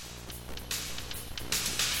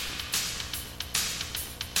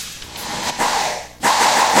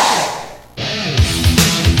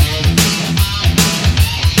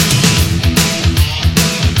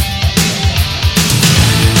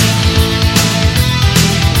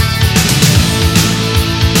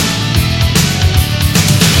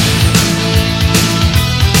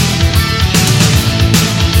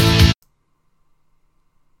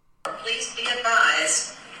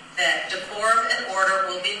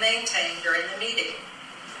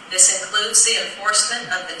This includes the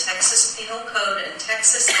enforcement of the Texas Penal Code and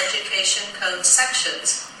Texas Education Code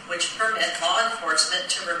sections, which permit law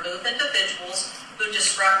enforcement to remove individuals who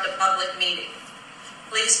disrupt a public meeting.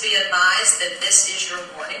 Please be advised that this is your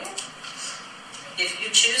warning. If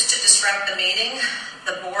you choose to disrupt the meeting,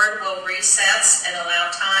 the board will recess and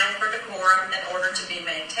allow time for decorum in order to be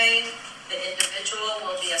maintained. The individual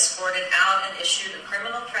will be escorted out and issued a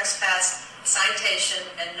criminal trespass citation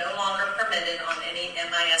and no longer permitted on any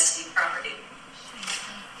MISD property.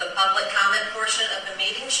 The public comment portion of the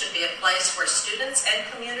meeting should be a place where students and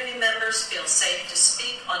community members feel safe to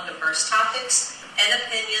speak on diverse topics and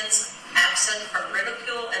opinions, absent from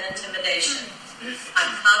ridicule and intimidation.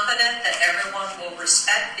 I'm confident that everyone will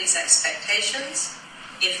respect these expectations.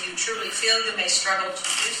 If you truly feel you may struggle to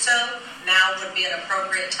do so, now would be an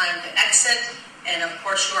appropriate time to exit, and of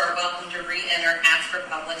course you are welcome to re-enter after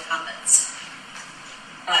public comments.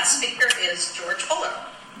 Last speaker is George Fuller.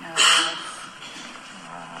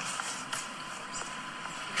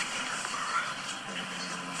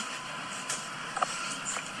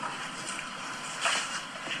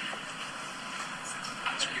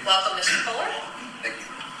 Welcome, Mr. Fuller. Thank you.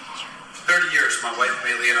 For 30 years, my wife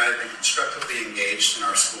Bailey and I have been constructively engaged in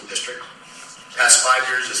our school district. The past 5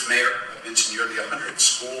 years as mayor, I've been to nearly 100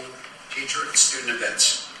 school, teacher, and student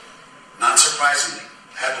events. Not surprisingly,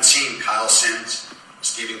 I haven't seen Kyle Sims,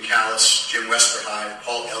 Stephen Callis, Jim Westerheide,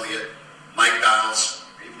 Paul Elliott, Mike Giles,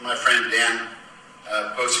 or even my friend Dan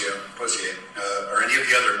Posier, or any of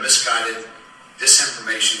the other misguided,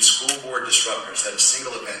 disinformation school board disruptors at a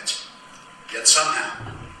single event. Yet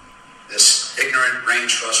somehow, this ignorant brain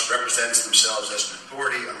trust represents themselves as an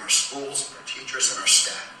authority on our schools, our teachers, and our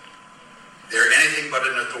staff. They're anything but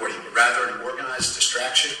an authority, but rather an organized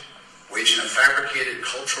distraction, waging a fabricated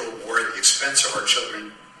cultural war at the expense of our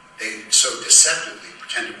children they so deceptively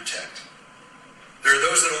pretend to protect. There are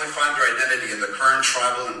those that only find their identity in the current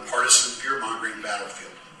tribal and partisan fear-mongering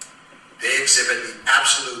battlefield. They exhibit the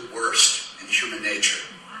absolute worst in human nature,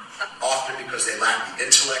 often because they lack the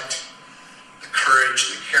intellect, the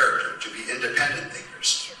courage, and the character to be independent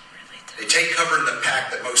thinkers. They take cover in the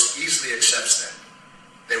pack that most easily accepts them.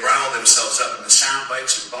 They rile themselves up in the sound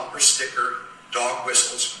bites and bumper sticker, dog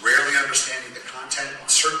whistles, rarely understanding the content and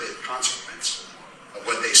certainly the consequence of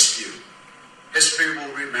what they spew. History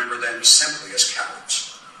will remember them simply as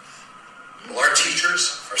cowards. Well, our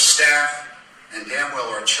teachers, our staff, and damn well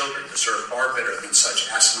our children deserve far better than such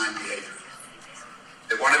asinine behavior.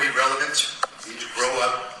 They want to be relevant, need to grow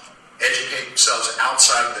up, educate themselves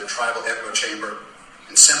outside of the tribal echo chamber,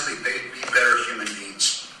 and simply be better human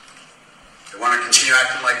beings. They want to continue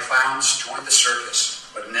acting like clowns, join the circus,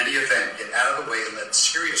 but in any event, get out of the way and let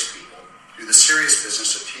serious people do the serious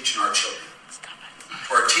business of teaching our children.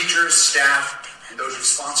 To our teachers, staff, and those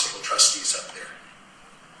responsible trustees up there,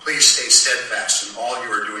 please stay steadfast in all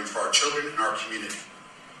you are doing for our children and our community.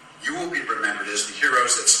 You will be remembered as the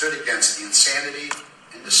heroes that stood against the insanity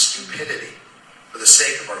and the stupidity for the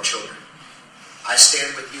sake of our children. I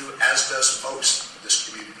stand with you, as does most of this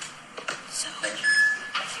community. Thank you.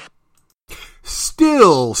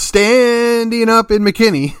 Still standing up in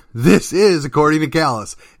McKinney, this is According to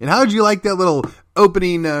Callis. And how did you like that little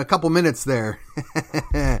opening couple minutes there?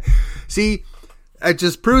 See, it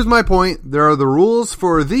just proves my point. There are the rules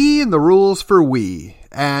for thee and the rules for we.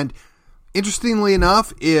 And interestingly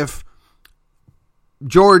enough, if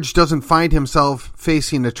George doesn't find himself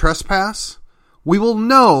facing a trespass, we will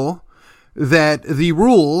know that the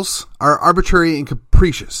rules are arbitrary and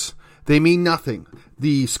capricious. They mean nothing.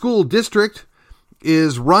 The school district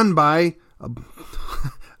is run by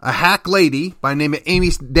a hack lady by the name of Amy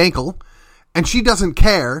Dankel, and she doesn't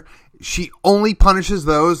care. She only punishes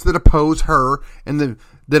those that oppose her and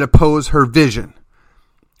that oppose her vision.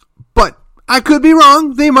 But I could be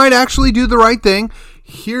wrong. They might actually do the right thing.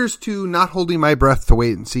 Here's to not holding my breath to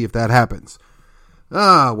wait and see if that happens.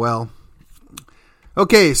 Well.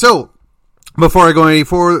 Okay, so before I go any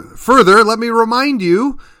further, let me remind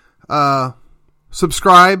you,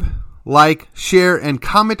 subscribe, like, share, and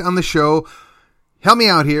comment on the show. Help me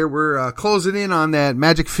out here. We're closing in on that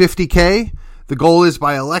magic 50K. The goal is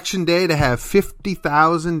by election day to have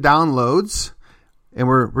 50,000 downloads, and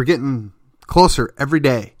we're getting closer every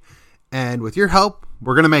day. And with your help,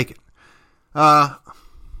 we're going to make it.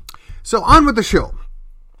 So on with the show.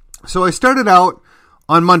 So I started out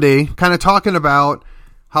on Monday kind of talking about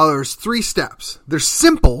how there's 3 steps. They're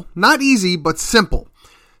simple, not easy, but simple.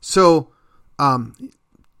 So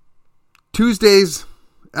Tuesday's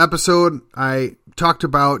episode, I talked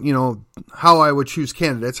about, how I would choose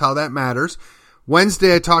candidates, how that matters.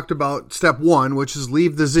 Wednesday, I talked about step 1, which is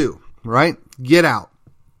leave the zoo, right? Get out.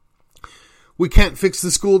 we can't fix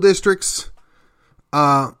the school districts.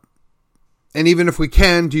 And even if we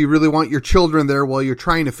can, do you really want your children there while you're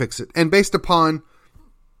trying to fix it? And based upon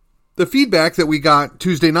the feedback that we got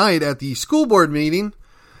Tuesday night at the school board meeting,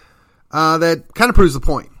 that kind of proves the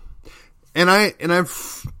point. And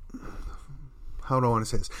I've, how do I want to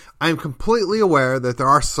say this? I'm completely aware that there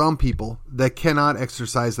are some people that cannot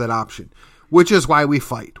exercise that option, which is why we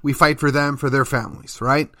fight. We fight for them, for their families,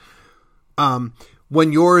 right?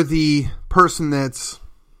 When you're the person that's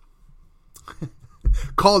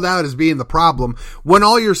called out as being the problem, when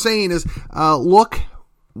all you're saying is, look,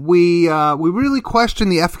 we really question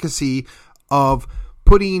the efficacy of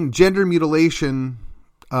putting gender mutilation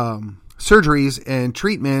surgeries and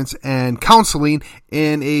treatments and counseling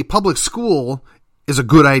in a public school is a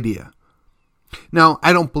good idea. Now,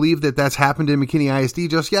 I don't believe that that's happened in McKinney ISD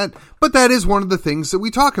just yet, but that is one of the things that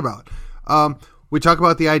we talk about. We talk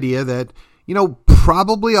about the idea that,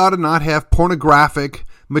 probably ought to not have pornographic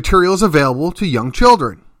materials available to young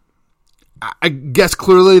children. I guess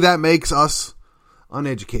clearly that makes us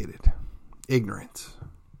uneducated, ignorant.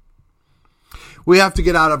 We have to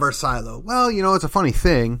get out of our silo. Well, it's a funny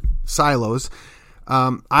thing, silos.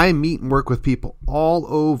 I meet and work with people all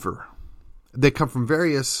over. They come from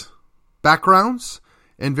various backgrounds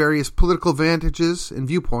and various political advantages and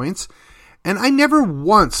viewpoints, and I never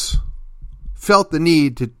once felt the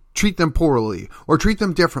need to treat them poorly or treat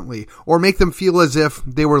them differently or make them feel as if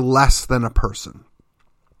they were less than a person.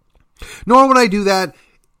 Nor would I do that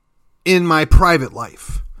in my private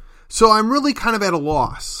life. So I'm really kind of at a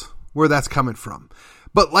loss where that's coming from.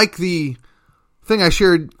 But like the thing I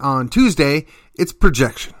shared on Tuesday, it's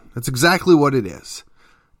projection. That's exactly what it is.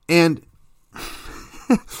 And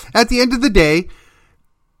at the end of the day,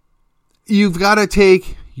 you've got to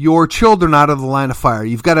take your children out of the line of fire.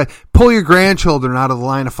 You've got to pull your grandchildren out of the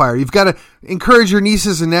line of fire. You've got to encourage your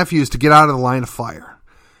nieces and nephews to get out of the line of fire.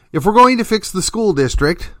 If we're going to fix the school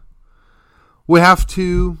district, we have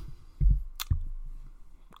to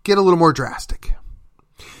get a little more drastic.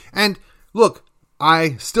 And look,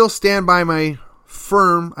 I still stand by my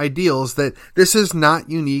firm ideals that this is not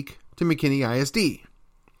unique to McKinney ISD.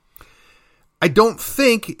 I don't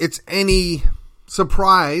think it's any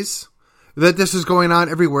surprise that this is going on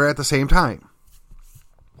everywhere at the same time.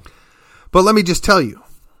 But let me just tell you,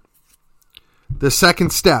 the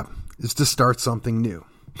second step is to start something new.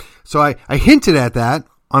 So I hinted at that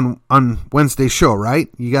on Wednesday's show, right?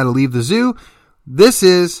 You got to leave the zoo. This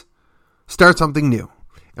is start something new.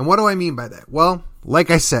 And what do I mean by that? Well, like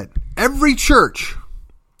I said, every church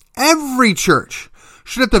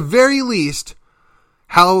should at the very least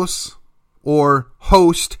house or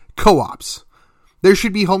host co-ops. There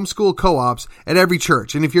should be homeschool co-ops at every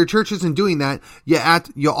church. And if your church isn't doing that, you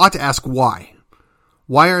ought to ask why.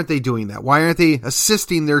 Why aren't they doing that? Why aren't they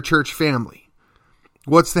assisting their church family?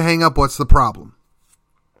 What's the hang up? What's the problem?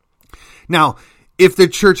 Now, if the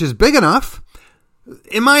church is big enough,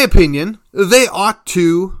 in my opinion, they ought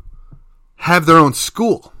to have their own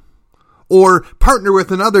school or partner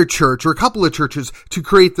with another church or a couple of churches to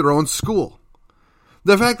create their own school.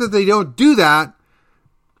 The fact that they don't do that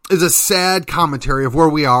is a sad commentary of where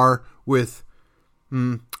we are with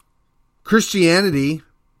Christianity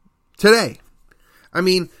today. I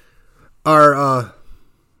mean, our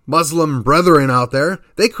Muslim brethren out there,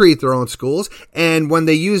 they create their own schools, and when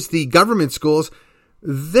they use the government schools,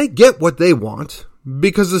 they get what they want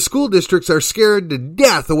because the school districts are scared to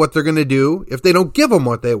death of what they're going to do if they don't give them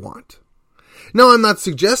what they want. Now, I'm not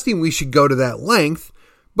suggesting we should go to that length,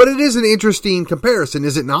 but it is an interesting comparison,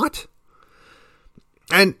 is it not?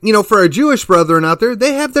 And, for our Jewish brethren out there,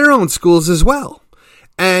 they have their own schools as well.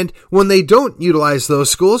 And when they don't utilize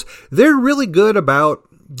those schools, they're really good about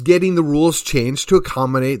getting the rules changed to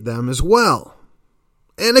accommodate them as well.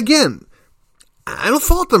 And again, I don't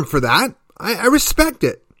fault them for that. I respect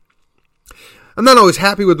it. I'm not always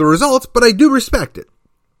happy with the results, but I do respect it.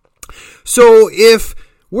 So if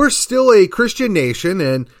we're still a Christian nation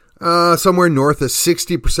and somewhere north of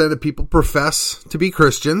 60% of people profess to be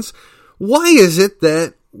Christians, why is it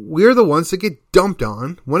that we're the ones that get dumped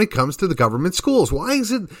on when it comes to the government schools? Why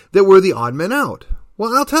is it that we're the odd men out?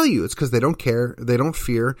 Well, I'll tell you, it's because they don't care, they don't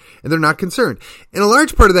fear, and they're not concerned. And a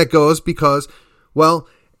large part of that goes because, well,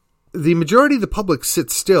 the majority of the public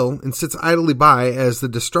sits still and sits idly by as the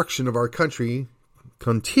destruction of our country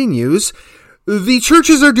continues. The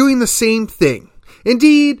churches are doing the same thing.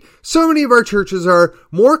 Indeed, so many of our churches are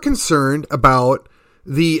more concerned about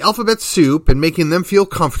the alphabet soup and making them feel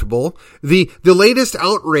comfortable, the latest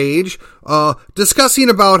outrage, discussing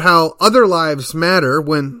about how other lives matter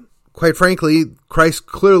when, quite frankly, Christ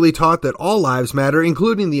clearly taught that all lives matter,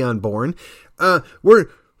 including the unborn. We're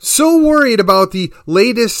so worried about the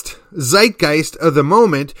latest zeitgeist of the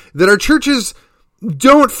moment that our churches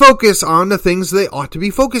don't focus on the things they ought to be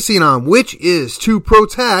focusing on, which is to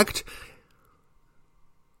protect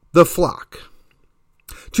the flock,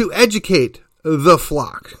 to educate the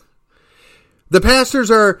flock. The pastors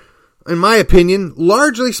are, in my opinion,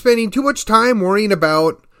 largely spending too much time worrying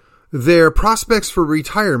about their prospects for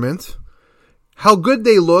retirement, how good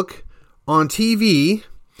they look on TV,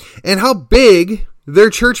 and how big their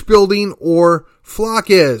church building or flock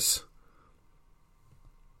is.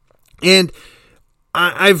 And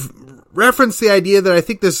I've referenced the idea that I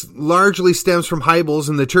think this largely stems from Hybels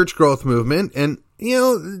and the church growth movement. And,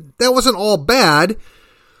 that wasn't all bad.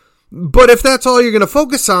 But if that's all you're going to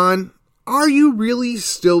focus on, are you really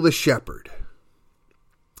still the shepherd?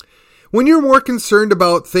 When you're more concerned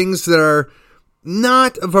about things that are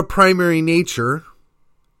not of a primary nature,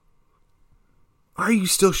 are you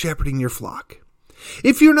still shepherding your flock?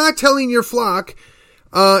 If you're not telling your flock,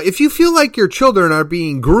 if you feel like your children are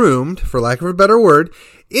being groomed, for lack of a better word,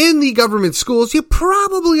 in the government schools, you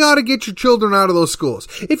probably ought to get your children out of those schools.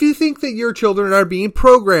 If you think that your children are being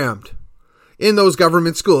programmed in those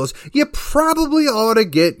government schools, you probably ought to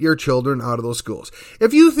get your children out of those schools.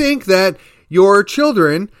 If you think that your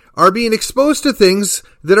children are being exposed to things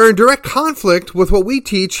that are in direct conflict with what we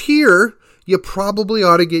teach here, you probably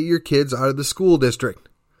ought to get your kids out of the school district.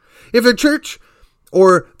 If a church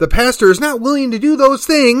or the pastor is not willing to do those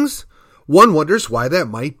things, one wonders why that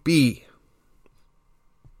might be.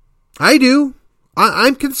 I do.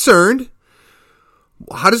 I'm concerned.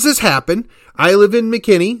 How does this happen? I live in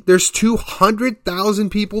McKinney. There's 200,000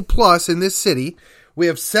 people plus in this city. We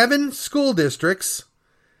have 7 school districts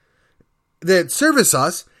that service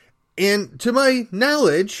us. And to my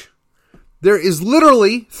knowledge, there is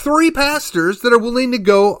literally 3 pastors that are willing to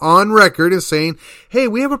go on record as saying, hey,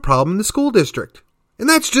 we have a problem in the school district. And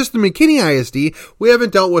that's just the McKinney ISD. We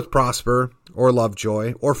haven't dealt with Prosper or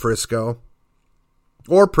Lovejoy or Frisco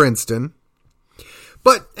or Princeton.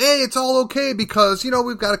 But, hey, it's all okay because,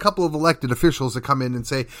 we've got a couple of elected officials that come in and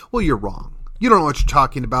say, well, you're wrong. You don't know what you're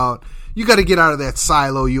talking about. You got to get out of that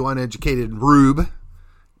silo, you uneducated rube.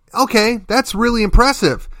 Okay, that's really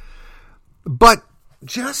impressive. But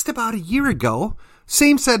just about a year ago,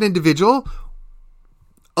 same said individual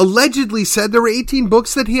allegedly said there were 18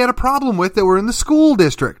 books that he had a problem with that were in the school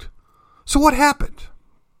district. So what happened?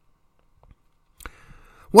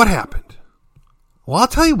 What happened? Well, I'll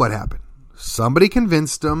tell you what happened. Somebody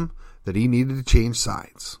convinced him that he needed to change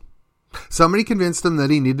sides. Somebody convinced him that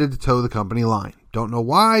he needed to toe the company line. Don't know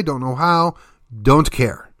why, don't know how, don't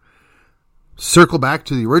care. Circle back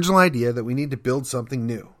to the original idea that we need to build something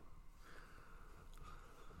new.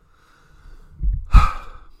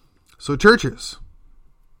 So churches,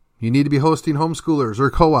 you need to be hosting homeschoolers or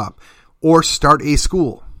co-op or start a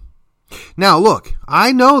school. Now look,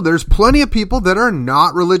 I know there's plenty of people that are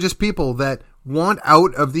not religious people that want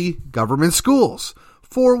out of the government schools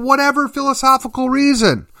for whatever philosophical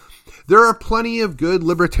reason. There are plenty of good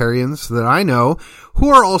libertarians that I know who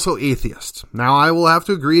are also atheists. Now I will have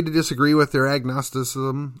to agree to disagree with their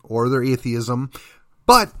agnosticism or their atheism,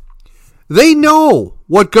 but they know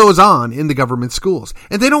what goes on in the government schools,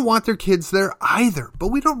 and they don't want their kids there either. But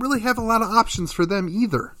we don't really have a lot of options for them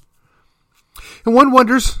either. And one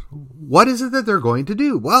wonders, what is it that they're going to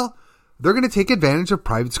do? Well, they're going to take advantage of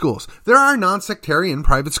private schools. There are non-sectarian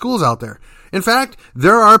private schools out there. In fact,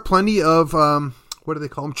 there are plenty of, what do they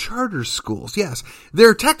call them? Charter schools. Yes,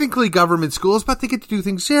 they're technically government schools, but they get to do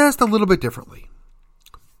things just a little bit differently.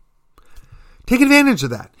 Take advantage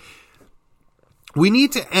of that. We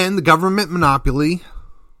need to end the government monopoly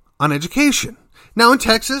on education. Now in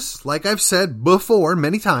Texas, like I've said before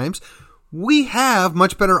many times, we have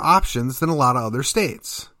much better options than a lot of other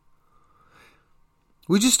states.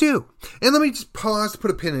 We just do. And let me just pause to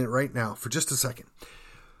put a pin in it right now for just a second.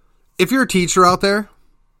 If you're a teacher out there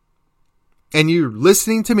and you're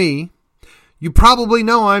listening to me, you probably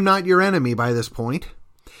know I'm not your enemy by this point.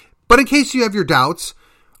 But in case you have your doubts,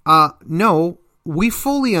 no, we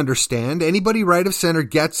fully understand. Anybody right of center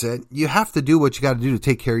gets it. You have to do what you got to do to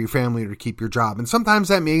take care of your family or to keep your job. And sometimes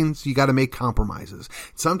that means you got to make compromises.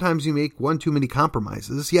 Sometimes you make one too many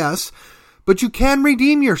compromises, yes. But you can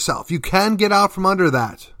redeem yourself. You can get out from under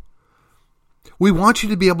that. We want you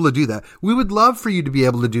to be able to do that. We would love for you to be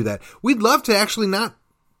able to do that. We'd love to actually not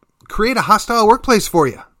create a hostile workplace for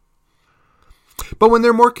you. But when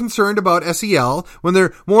they're more concerned about SEL, when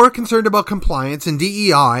they're more concerned about compliance and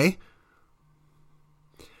DEI,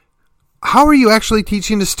 how are you actually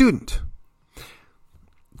teaching the student?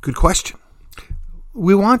 Good question.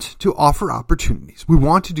 We want to offer opportunities. We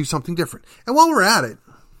want to do something different. And while we're at it,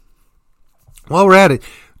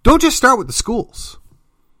 don't just start with the schools.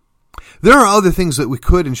 There are other things that we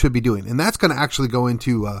could and should be doing, and that's going to actually go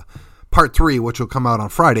into part 3, which will come out on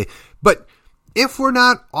Friday. But if we're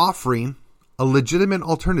not offering a legitimate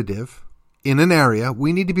alternative in an area,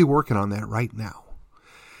 we need to be working on that right now.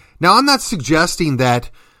 Now, I'm not suggesting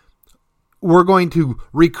that we're going to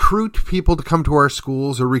recruit people to come to our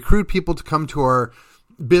schools or recruit people to come to our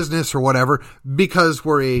business or whatever because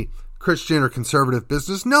we're a Christian or conservative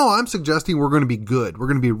business. No, I'm suggesting we're going to be good. We're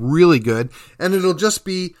going to be really good, and it'll just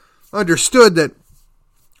be understood that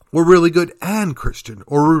we're really good and Christian,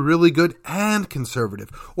 or we're really good and conservative,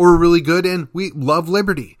 or we're really good and we love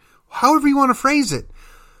liberty. However you want to phrase it.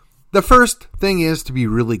 The first thing is to be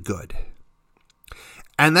really good.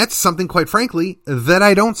 And that's something, quite frankly, that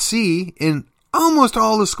I don't see in almost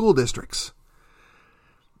all the school districts.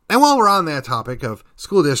 And while we're on that topic of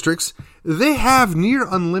school districts, they have near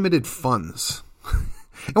unlimited funds.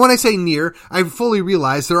 And when I say near, I fully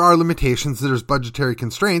realize there are limitations, there's budgetary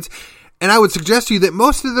constraints, and I would suggest to you that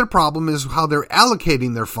most of their problem is how they're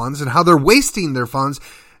allocating their funds and how they're wasting their funds,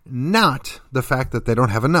 not the fact that they don't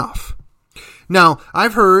have enough. Now,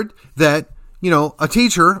 I've heard that, a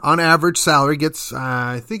teacher on average salary gets,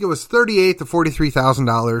 I think it was $38,000 to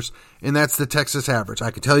 $43,000, and that's the Texas average.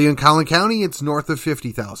 I can tell you in Collin County, it's north of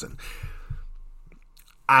 $50,000.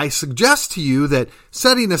 I suggest to you that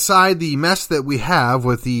setting aside the mess that we have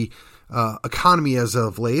with the economy as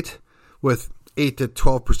of late, with 8 to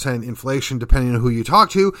 12% inflation, depending on who you talk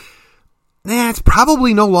to, it's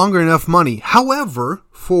probably no longer enough money. However,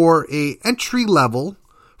 for a entry level,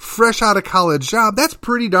 fresh out of college job, that's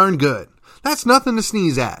pretty darn good. That's nothing to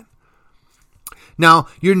sneeze at. Now,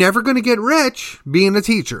 you're never going to get rich being a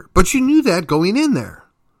teacher, but you knew that going in there.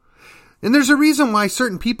 And there's a reason why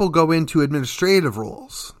certain people go into administrative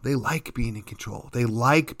roles. They like being in control. They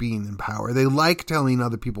like being in power. They like telling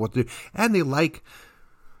other people what to do. And they like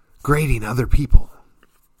grading other people.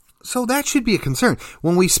 So that should be a concern.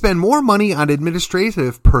 When we spend more money on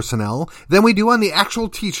administrative personnel than we do on the actual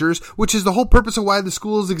teachers, which is the whole purpose of why the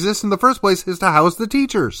schools exist in the first place, is to house the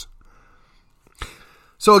teachers.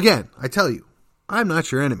 So again, I tell you, I'm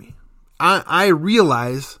not your enemy. I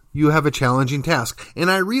realize you have a challenging task,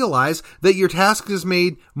 and I realize that your task is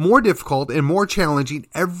made more difficult and more challenging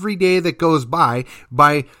every day that goes by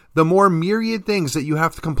the more myriad things that you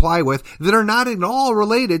have to comply with that are not at all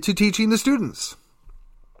related to teaching the students.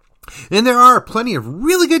 And there are plenty of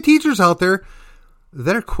really good teachers out there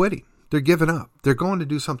that are quitting. They're giving up. They're going to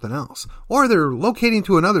do something else. Or they're locating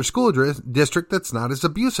to another school district that's not as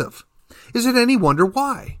abusive. Is it any wonder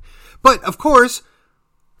why? But, of course,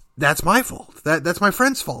 that's my fault. That's my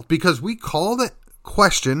friend's fault, because we call the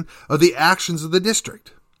question of the actions of the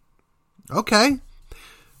district. Okay.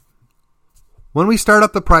 When we start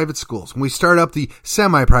up the private schools, when we start up the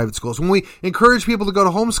semi-private schools, when we encourage people to go to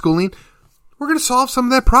homeschooling, we're going to solve some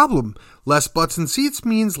of that problem. Less butts and seats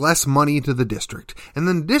means less money to the district. And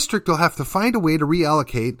then the district will have to find a way to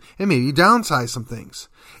reallocate and maybe downsize some things.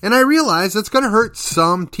 And I realize that's going to hurt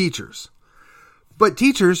some teachers. But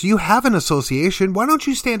teachers, you have an association. Why don't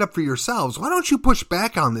you stand up for yourselves? Why don't you push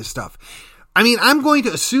back on this stuff? I mean, I'm going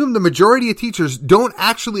to assume the majority of teachers don't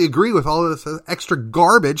actually agree with all of this extra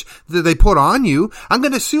garbage that they put on you. I'm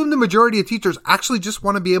going to assume the majority of teachers actually just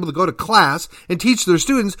want to be able to go to class and teach their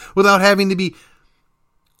students without having to be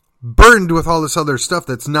burdened with all this other stuff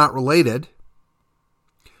that's not related.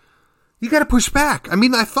 You got to push back. I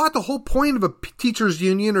mean, I thought the whole point of a teachers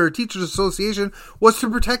union or a teachers association was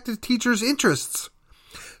to protect the teachers' interests.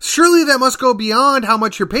 Surely that must go beyond how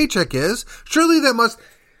much your paycheck is. Surely that must,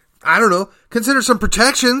 consider some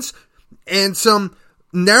protections and some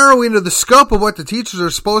narrowing of the scope of what the teachers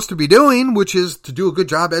are supposed to be doing, which is to do a good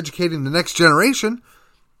job educating the next generation.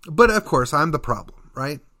 But of course, I'm the problem,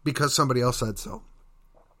 right? Because somebody else said so.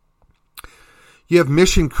 You have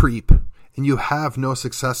mission creep, and you have no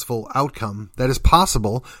successful outcome that is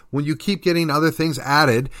possible when you keep getting other things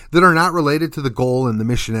added that are not related to the goal and the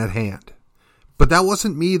mission at hand. But that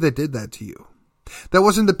wasn't me that did that to you. That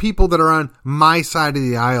wasn't the people that are on my side of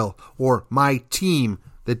the aisle or my team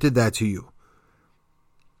that did that to you.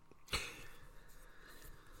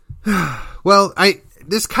 Well,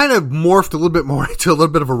 this kind of morphed a little bit more into a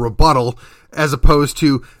little bit of a rebuttal as opposed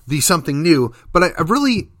to the something new. But I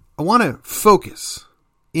want to focus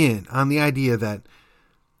in on the idea that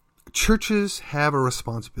churches have a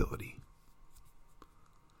responsibility.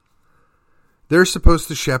 They're supposed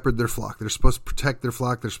to shepherd their flock. They're supposed to protect their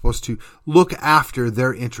flock. They're supposed to look after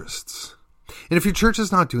their interests. And if your church is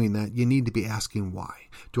not doing that, you need to be asking why.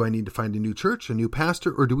 Do I need to find a new church, a new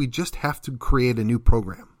pastor, or do we just have to create a new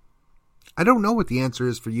program? I don't know what the answer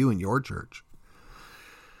is for you and your church.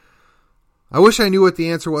 I wish I knew what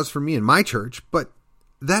the answer was for me in my church, but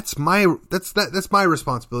that's my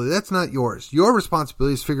responsibility. That's not yours. Your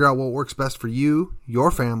responsibility is to figure out what works best for you,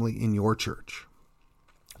 your family, and your church.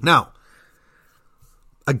 Now,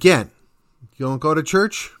 again, you don't go to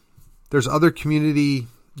church, there's other community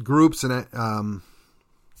groups and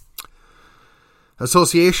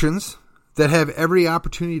associations that have every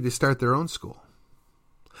opportunity to start their own school.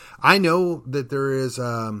 I know that there is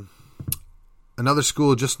another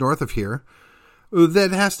school just north of here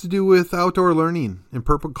that has to do with outdoor learning and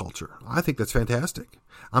permaculture. I think that's fantastic.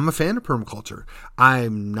 I'm a fan of permaculture.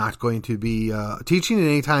 I'm not going to be teaching it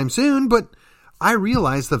anytime soon, but I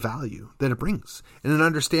realize the value that it brings and an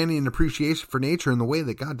understanding and appreciation for nature and the way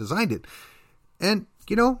that God designed it. And,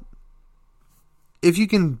 if you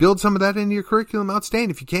can build some of that into your curriculum, outstanding.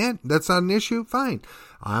 If you can't, that's not an issue, fine.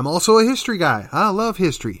 I'm also a history guy. I love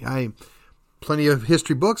history. Plenty of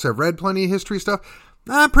history books. I've read plenty of history stuff.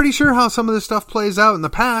 I'm pretty sure how some of this stuff plays out in the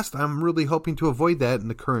past. I'm really hoping to avoid that in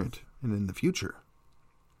the current and in the future.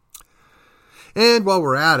 And while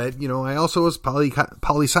we're at it, I also was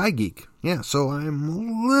poli-sci geek. Yeah, so I'm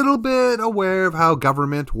a little bit aware of how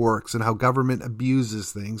government works and how government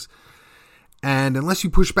abuses things. And unless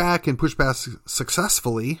you push back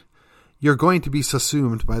successfully, you're going to be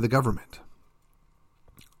subsumed by the government.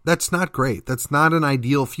 That's not great. That's not an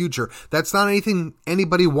ideal future. That's not anything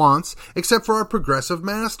anybody wants except for our progressive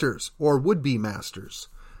masters or would-be masters.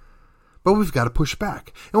 But we've got to push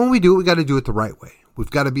back. And when we do it, we've got to do it the right way.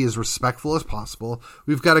 We've got to be as respectful as possible.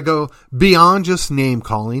 We've got to go beyond just name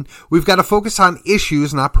calling. We've got to focus on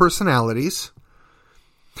issues, not personalities.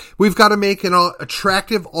 We've got to make an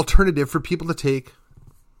attractive alternative for people to take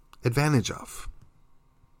advantage of.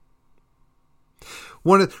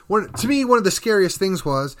 To me, one of the scariest things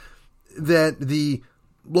was that the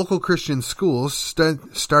local Christian schools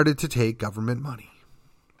started to take government money.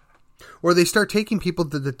 Or they start taking people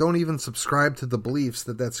that don't even subscribe to the beliefs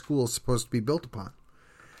that school is supposed to be built upon.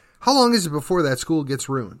 How long is it before that school gets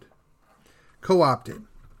ruined? Co-opted.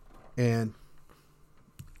 And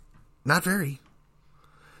not very.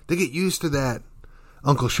 They get used to that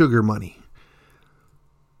Uncle Sugar money.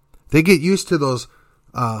 They get used to those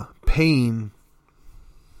paying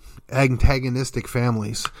antagonistic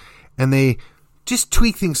families, and they just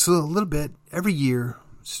tweak things a little bit every year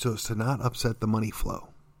so as to not upset the money flow.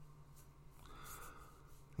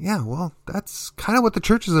 Yeah, well, that's kind of what the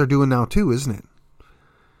churches are doing now too, isn't it?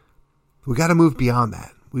 We got to move beyond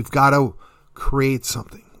that. We've got to create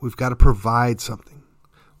something. We've got to provide something.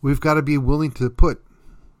 We've got to be willing to put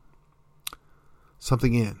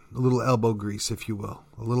something in, a little elbow grease, if you will,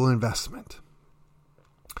 a little investment.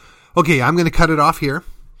 Okay, I'm going to cut it off here.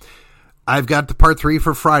 I've got the part 3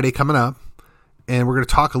 for Friday coming up, and we're going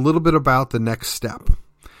to talk a little bit about the next step.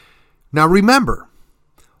 Now remember,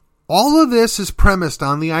 all of this is premised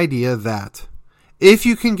on the idea that if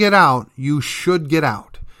you can get out, you should get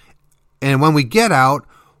out. And when we get out,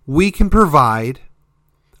 we can provide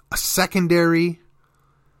a secondary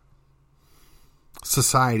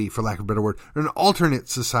society, for lack of a better word, or an alternate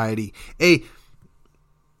society,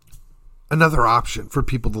 another option for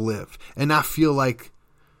people to live and not feel like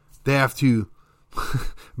they have to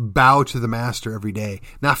bow to the master every day,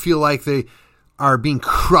 not feel like they are being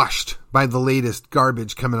crushed by the latest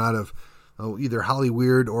garbage coming out of either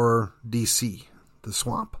Hollyweird or DC, the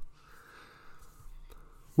swamp.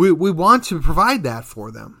 We want to provide that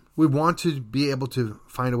for them. We want to be able to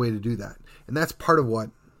find a way to do that. And that's part of what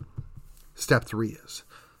step 3 is.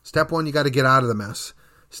 Step 1, you got to get out of the mess.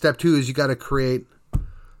 Step 2 is you got to create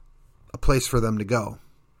a place for them to go.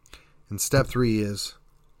 And step 3 is,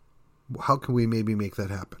 how can we maybe make that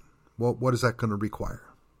happen? What is that going to require?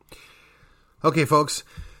 Okay, folks.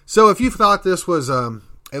 So if you thought this was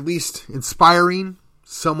at least inspiring,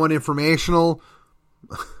 somewhat informational,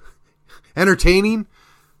 entertaining,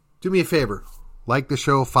 do me a favor. Like the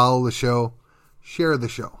show, follow the show, share the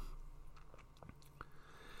show.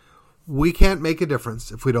 We can't make a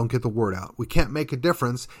difference if we don't get the word out. We can't make a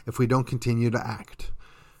difference if we don't continue to act.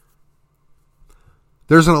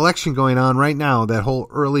 There's an election going on right now, that whole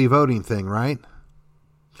early voting thing, right?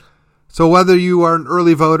 So whether you are an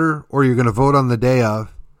early voter or you're going to vote on the day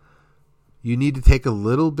of, you need to take a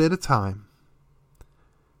little bit of time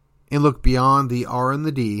and look beyond the R and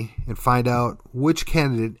the D and find out which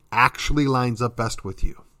candidate actually lines up best with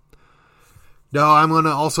you. Now, I'm going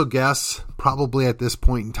to also guess, probably at this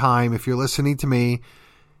point in time, if you're listening to me,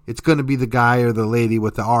 it's going to be the guy or the lady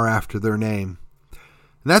with the R after their name.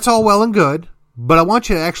 And that's all well and good, but I want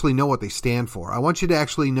you to actually know what they stand for. I want you to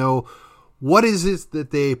actually know what is it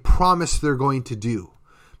that they promise they're going to do,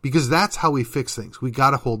 because that's how we fix things. We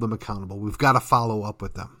got to hold them accountable. We've got to follow up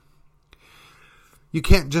with them. you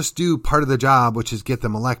can't just do part of the job, which is get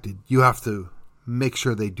them elected. You have to make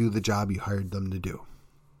sure they do the job you hired them to do.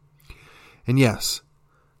 And yes,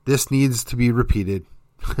 this needs to be repeated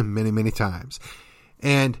many, many times.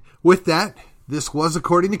 And with that, this was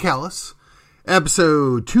According to Callus,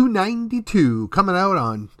 episode 292, coming out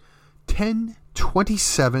on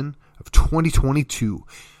 10/27 of 2022.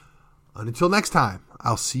 And until next time,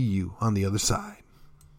 I'll see you on the other side.